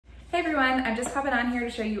everyone, I'm just hopping on here to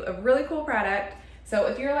show you a really cool product. So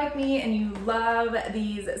if you're like me and you love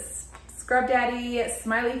these Scrub Daddy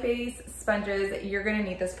smiley face sponges, you're gonna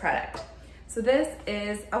need this product. So this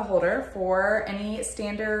is a holder for any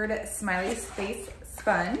standard smiley face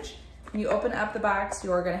sponge. When you open up the box,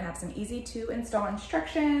 you're gonna have some easy to install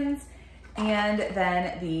instructions and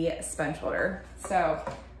then the sponge holder. So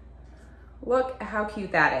look how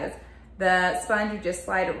cute that is. The sponge, you just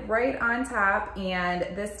slide right on top, and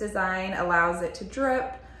this design allows it to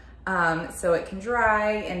drip so it can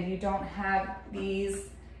dry and you don't have these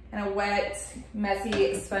kind of wet,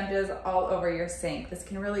 messy sponges all over your sink. This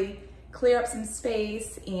can really clear up some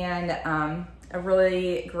space and a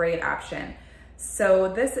really great option. So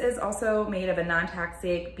this is also made of a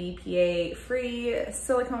non-toxic, BPA-free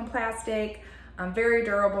silicone plastic. Very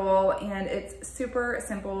durable, and it's super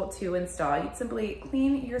simple to install. You'd simply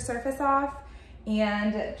clean your surface off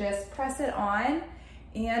and just press it on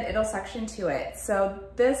and it'll suction to it. So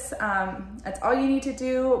this, that's all you need to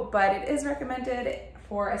do, but it is recommended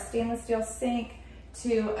for a stainless steel sink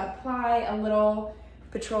to apply a little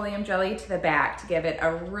petroleum jelly to the back to give it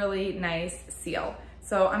a really nice seal.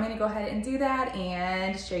 So I'm gonna go ahead and do that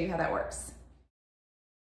and show you how that works.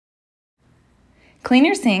 Clean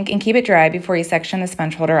your sink and keep it dry before you section the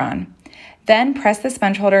sponge holder on. Then press the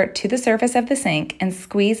sponge holder to the surface of the sink and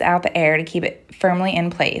squeeze out the air to keep it firmly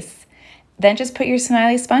in place. Then just put your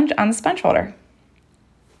smiley sponge on the sponge holder.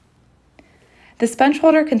 The sponge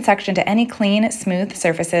holder can suction to any clean, smooth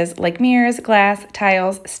surfaces like mirrors, glass,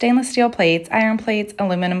 tiles, stainless steel plates, iron plates,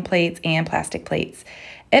 aluminum plates, and plastic plates.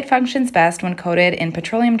 It functions best when coated in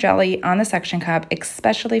petroleum jelly on the suction cup,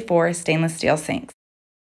 especially for stainless steel sinks.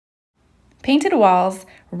 Painted walls,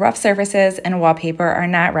 rough surfaces, and wallpaper are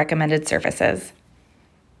not recommended surfaces.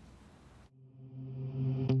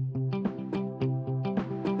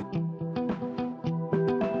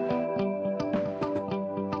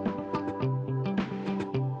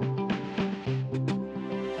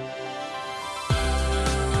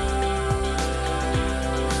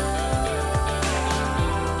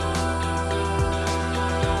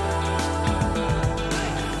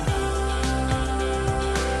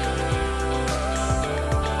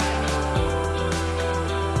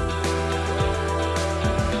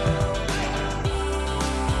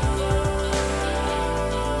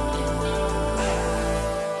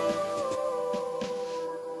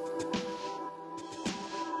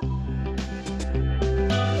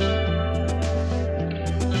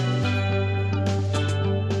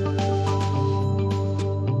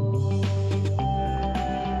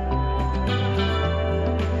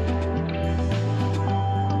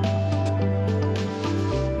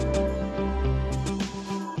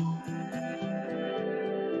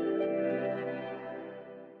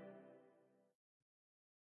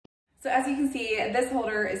 So as you can see, this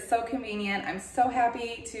holder is so convenient. I'm so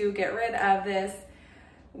happy to get rid of this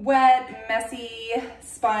wet, messy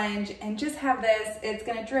sponge and just have this. It's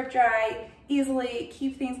gonna drip dry easily,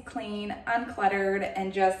 keep things clean, uncluttered,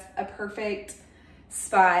 and just a perfect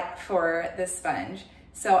spot for this sponge.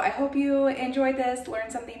 So I hope you enjoyed this,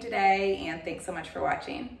 learned something today, and thanks so much for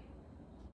watching.